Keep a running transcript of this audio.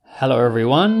Hello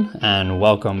everyone and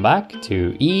welcome back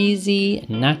to Easy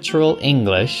Natural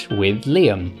English with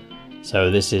Liam. So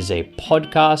this is a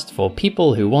podcast for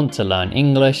people who want to learn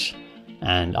English,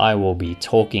 and I will be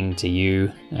talking to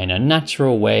you in a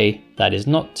natural way that is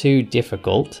not too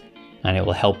difficult, and it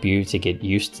will help you to get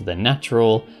used to the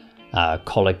natural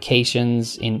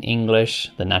collocations in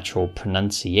English, the natural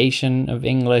pronunciation of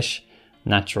English,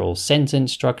 natural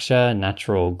sentence structure,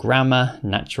 natural grammar,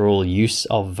 natural use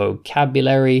of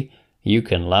vocabulary. You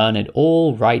can learn it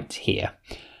all right here.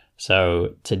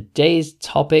 So today's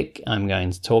topic, I'm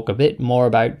going to talk a bit more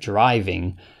about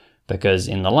driving, because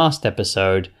in the last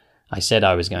episode, I said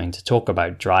I was going to talk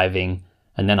about driving,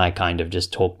 and then I kind of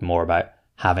just talked more about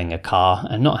having a car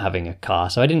and not having a car.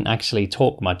 So I didn't actually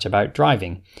talk much about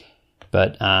driving.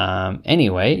 But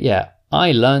anyway,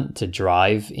 I learned to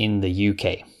drive in the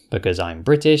UK. Because I'm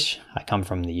British, I come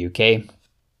from the UK,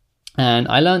 and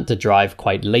I learned to drive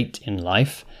quite late in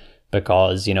life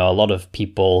because, a lot of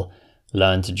people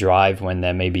learn to drive when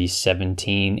they're maybe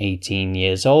 17, 18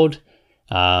 years old.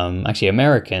 Actually,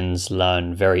 Americans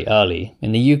learn very early.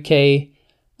 In the UK,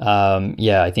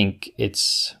 I think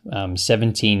it's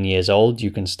 17 years old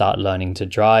you can start learning to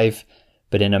drive.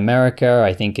 But in America,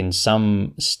 I think in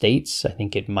some states, I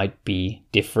think it might be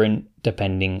different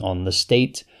depending on the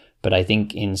state. But I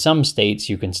think in some states,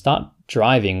 you can start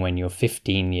driving when you're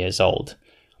 15 years old.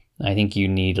 I think you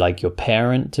need like your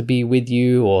parent to be with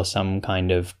you or some kind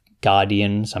of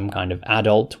guardian, some kind of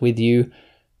adult with you.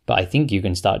 But I think you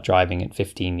can start driving at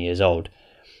 15 years old,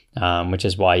 which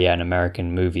is why, in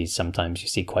American movies, sometimes you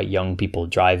see quite young people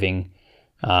driving.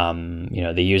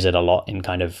 They use it a lot in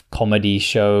kind of comedy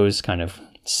shows, kind of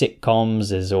sitcoms.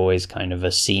 There's always kind of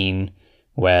a scene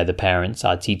where the parents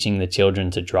are teaching the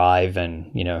children to drive, and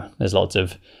there's lots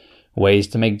of ways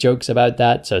to make jokes about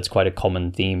that, so it's quite a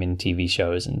common theme in TV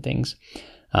shows and things.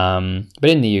 But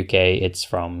in the UK, it's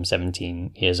from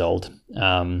 17 years old.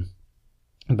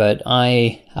 But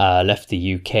I left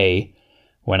the UK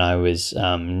when I was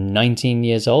 19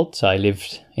 years old, so I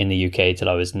lived in the UK till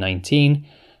I was 19,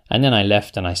 and then I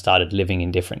left and I started living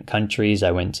in different countries.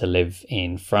 I went to live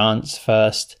in France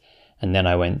first, and then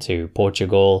I went to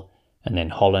Portugal, and then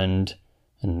Holland,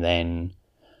 and then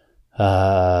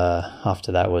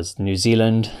after that was New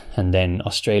Zealand, and then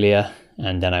Australia,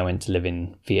 and then I went to live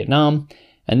in Vietnam,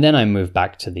 and then I moved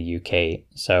back to the UK.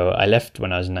 So I left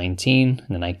when I was 19, and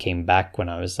then I came back when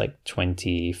I was like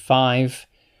 25,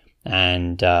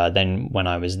 and then when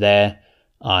I was there,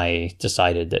 I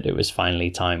decided that it was finally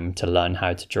time to learn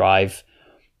how to drive,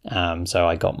 so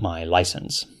I got my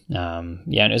license. And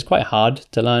it was quite hard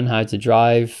to learn how to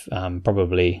drive.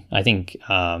 I think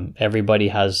everybody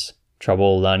has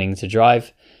trouble learning to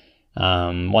drive.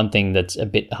 One thing that's a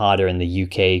bit harder in the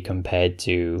UK compared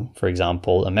to, for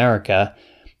example, America,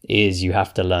 is you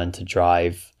have to learn to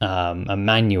drive a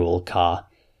manual car,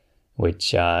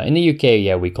 which in the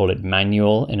UK, we call it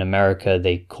manual. In America,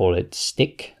 they call it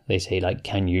stick. They say like,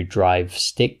 can you drive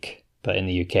stick? But in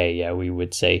the UK, we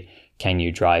would say, can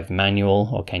you drive manual,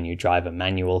 or can you drive a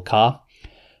manual car?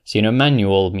 So,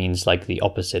 manual means like the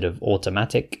opposite of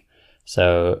automatic.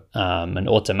 So an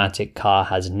automatic car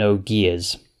has no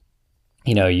gears.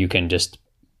 You can just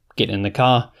get in the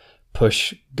car,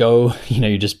 push, go,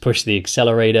 you just push the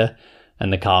accelerator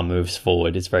and the car moves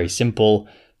forward. It's very simple.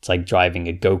 It's like driving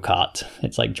a go-kart.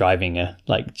 It's like driving a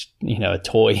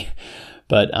toy.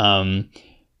 But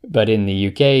in the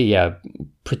UK,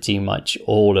 pretty much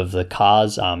all of the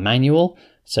cars are manual.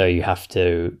 So you have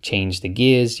to change the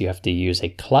gears. You have to use a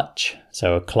clutch.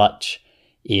 So a clutch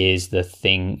is the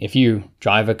thing. If you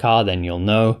drive a car, then you'll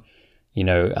know.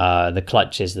 The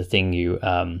clutch is the thing you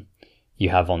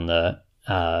have on the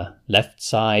left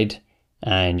side,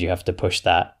 and you have to push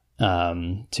that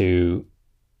to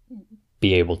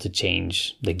be able to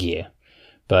change the gear.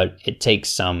 But it takes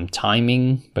some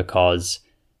timing, because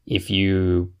if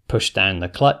you push down the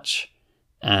clutch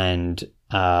and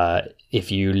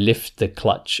if you lift the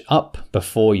clutch up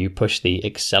before you push the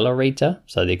accelerator,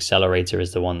 so the accelerator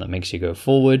is the one that makes you go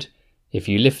forward. If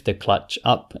you lift the clutch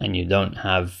up and you don't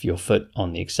have your foot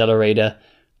on the accelerator,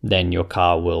 then your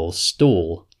car will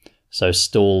stall. So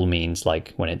stall means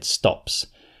like when it stops.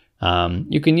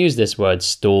 You can use this word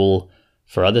stall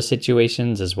for other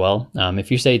situations as well. If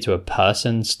you say to a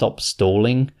person, stop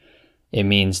stalling, it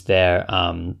means they're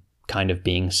kind of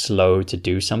being slow to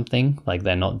do something, like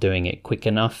they're not doing it quick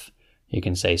enough. You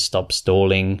can say stop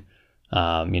stalling,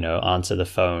 answer the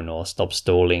phone, or stop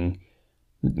stalling,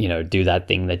 do that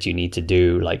thing that you need to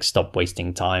do, like stop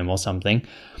wasting time or something.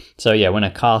 So when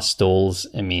a car stalls,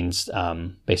 it means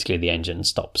basically the engine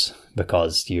stops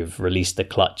because you've released the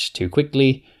clutch too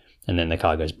quickly and then the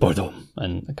car goes boom,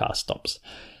 and the car stops.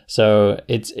 So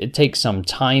it takes some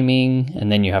timing,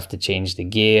 and then you have to change the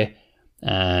gear.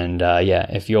 And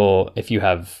if you're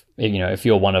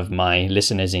one of my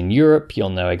listeners in Europe, you'll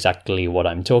know exactly what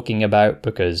I'm talking about,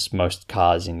 because most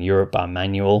cars in Europe are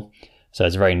manual. So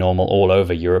it's very normal all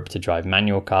over Europe to drive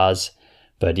manual cars.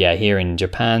 But yeah, here in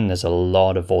Japan, there's a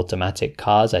lot of automatic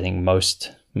cars. I think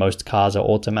most cars are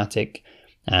automatic.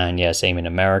 And yeah, same in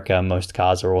America, most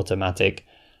cars are automatic.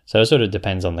 So it sort of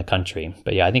depends on the country.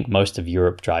 But yeah, I think most of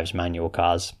Europe drives manual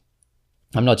cars.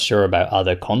 I'm not sure about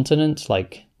other continents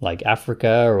like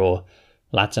Africa or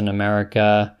Latin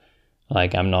America.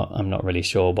 Like I'm not really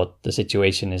sure what the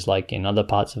situation is like in other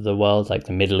parts of the world, like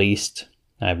the Middle East.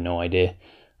 I have no idea.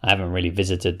 I haven't really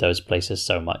visited those places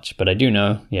so much, but I do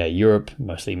know, yeah, Europe,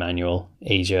 mostly manual.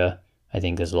 Asia, I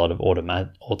think there's a lot of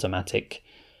automatic.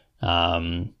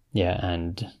 And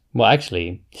well,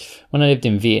 actually, when I lived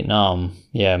in Vietnam,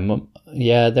 there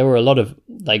were a lot of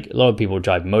people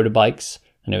drive motorbikes,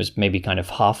 and it was maybe kind of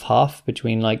half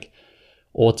between like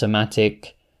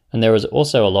automatic, and there was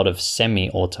also a lot of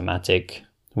semi-automatic,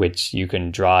 which you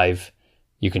can drive.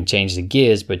 You can change the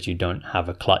gears, but you don't have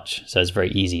a clutch. So it's very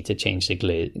easy to change the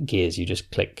gears. You just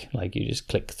click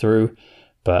through.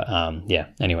 But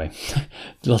anyway,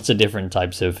 lots of different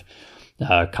types of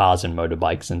cars and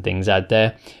motorbikes and things out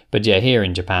there. But yeah, here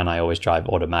in Japan, I always drive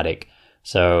automatic.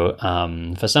 So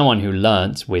for someone who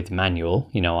learnt with manual,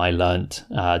 I learnt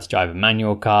to drive a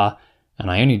manual car,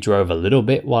 and I only drove a little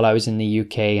bit while I was in the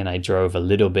UK, and I drove a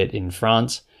little bit in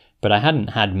France, but I hadn't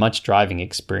had much driving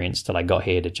experience till I got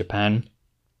here to Japan.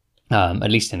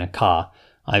 At least in a car.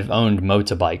 I've owned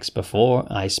motorbikes before.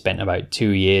 I spent about 2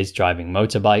 years driving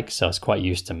motorbikes, so I was quite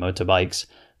used to motorbikes,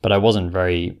 but I wasn't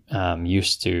very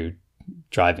used to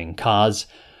driving cars.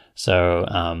 So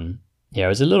it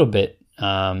was a little bit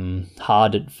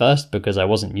hard at first because I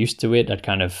wasn't used to it. I'd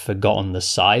kind of forgotten the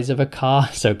size of a car,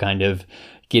 so kind of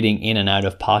getting in and out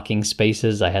of parking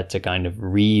spaces, I had to kind of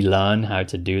relearn how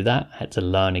to do that. I had to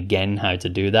learn again how to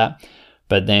do that.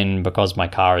 But then because my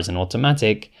car is an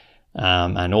automatic,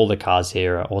 and all the cars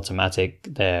here are automatic,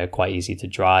 they're quite easy to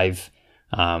drive.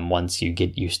 Once you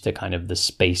get used to kind of the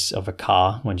space of a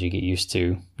car, once you get used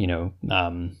to,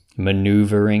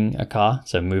 maneuvering a car,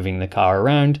 so moving the car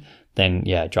around, then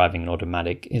yeah, driving an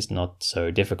automatic is not so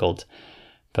difficult.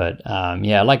 But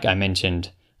like I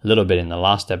mentioned a little bit in the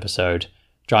last episode,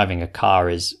 driving a car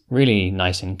is really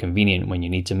nice and convenient when you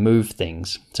need to move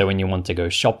things. So when you want to go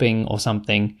shopping or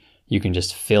something, you can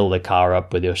just fill the car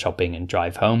up with your shopping and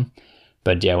drive home.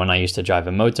 But yeah, when I used to drive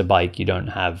a motorbike, you don't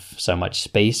have so much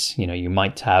space. You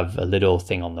might have a little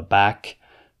thing on the back,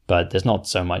 but there's not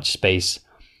so much space.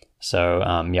 So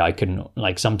I couldn't,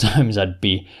 sometimes I'd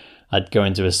go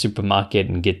into a supermarket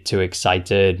and get too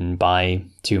excited and buy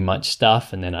too much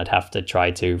stuff, and then I'd have to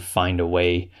try to find a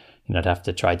way, I'd have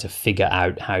to try to figure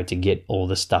out how to get all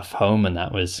the stuff home, and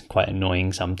that was quite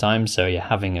annoying sometimes. So yeah,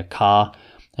 having a car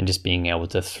and just being able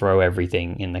to throw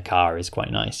everything in the car is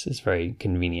quite nice. It's very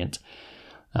convenient.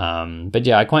 But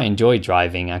yeah, I quite enjoy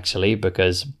driving actually,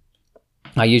 because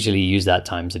I usually use that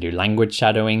time to do language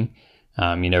shadowing.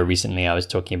 Recently I was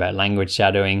talking about language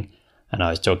shadowing, and I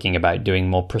was talking about doing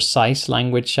more precise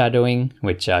language shadowing,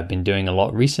 which I've been doing a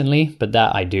lot recently. But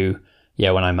that I do,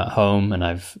 when I'm at home and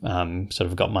I've sort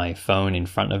of got my phone in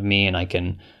front of me and I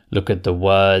can look at the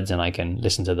words and I can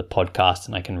listen to the podcast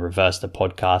and I can reverse the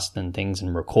podcast and things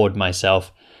and record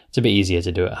myself. It's a bit easier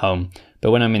to do at home.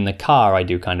 But when I'm in the car, I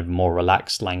do kind of more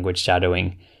relaxed language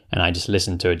shadowing, and I just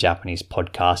listen to a Japanese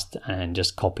podcast and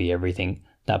just copy everything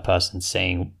that person's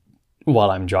saying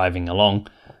while I'm driving along.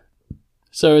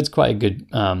 So it's quite a good,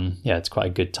 it's quite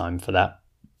a good time for that,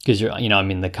 because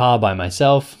I'm in the car by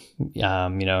myself.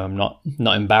 I'm not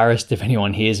embarrassed if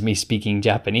anyone hears me speaking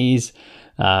Japanese.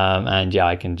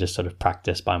 I can just sort of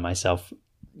practice by myself.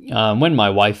 When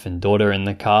my wife and daughter are in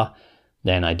the car,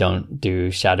 then I don't do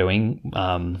shadowing.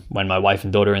 When my wife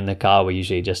and daughter are in the car, we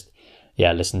usually just,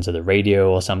 listen to the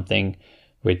radio or something,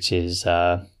 which is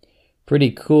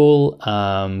pretty cool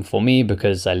for me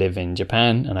because I live in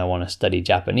Japan and I want to study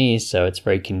Japanese. So it's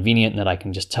very convenient that I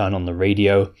can just turn on the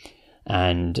radio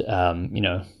and,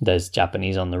 there's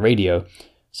Japanese on the radio.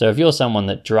 So if you're someone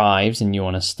that drives and you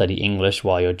want to study English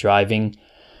while you're driving,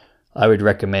 I would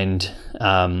recommend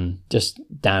just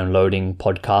downloading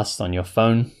podcasts on your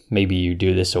phone. Maybe you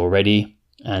do this already.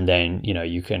 And then,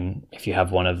 you can, if you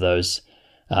have one of those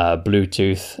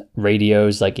Bluetooth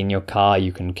radios like in your car,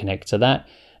 you can connect to that.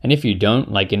 And if you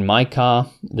don't, like in my car,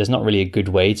 there's not really a good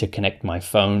way to connect my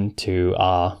phone to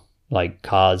our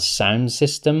car's sound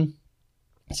system.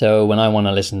 So when I want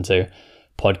to listen to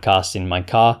podcasts in my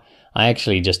car, I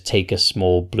actually just take a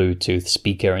small Bluetooth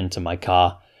speaker into my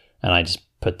car and I just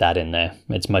put that in there.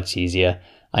 It's much easier.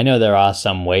 I know there are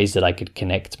some ways that I could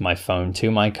connect my phone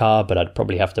to my car, but I'd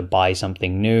probably have to buy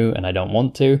something new and I don't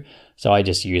want to. So I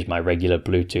just use my regular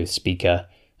Bluetooth speaker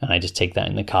and I just take that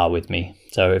in the car with me.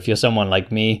 So if you're someone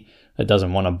like me that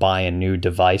doesn't want to buy a new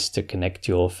device to connect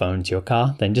your phone to your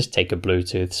car, then just take a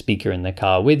Bluetooth speaker in the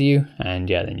car with you. And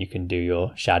yeah, then you can do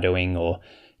your shadowing, or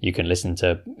you can listen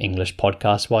to English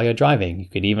podcasts while you're driving. You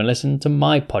could even listen to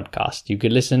my podcast. You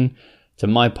could listen to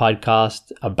my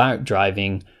podcast about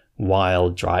driving while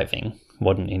driving.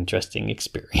 What an interesting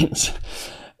experience.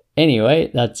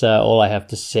 Anyway, that's all I have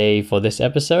to say for this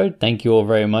episode. Thank you all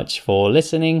very much for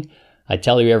listening. I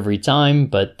tell you every time,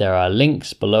 but there are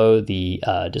links below the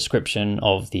description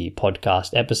of the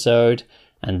podcast episode.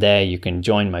 And there you can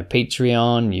join my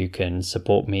Patreon. You can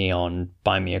support me on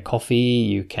Buy Me a Coffee.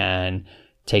 You can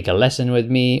take a lesson with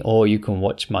me, or you can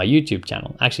watch my YouTube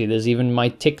channel. Actually, there's even my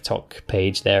TikTok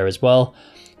page there as well.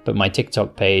 But my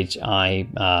TikTok page, I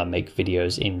make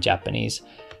videos in Japanese.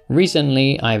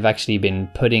 Recently, I've actually been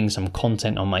putting some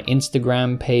content on my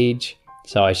Instagram page,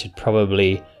 so I should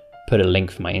probably put a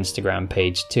link for my Instagram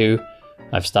page too.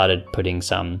 I've started putting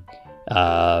some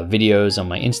videos on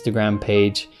my Instagram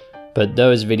page, but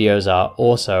those videos are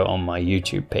also on my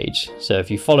YouTube page. So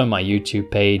if you follow my YouTube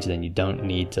page, then you don't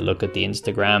need to look at the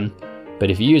Instagram. But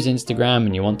if you use Instagram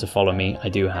and you want to follow me, I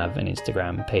do have an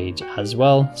Instagram page as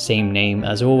well. Same name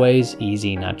as always,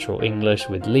 Easy Natural English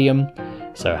with Liam.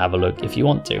 So have a look if you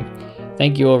want to.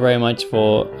 Thank you all very much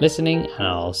for listening, and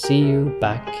I'll see you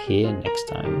back here next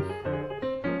time.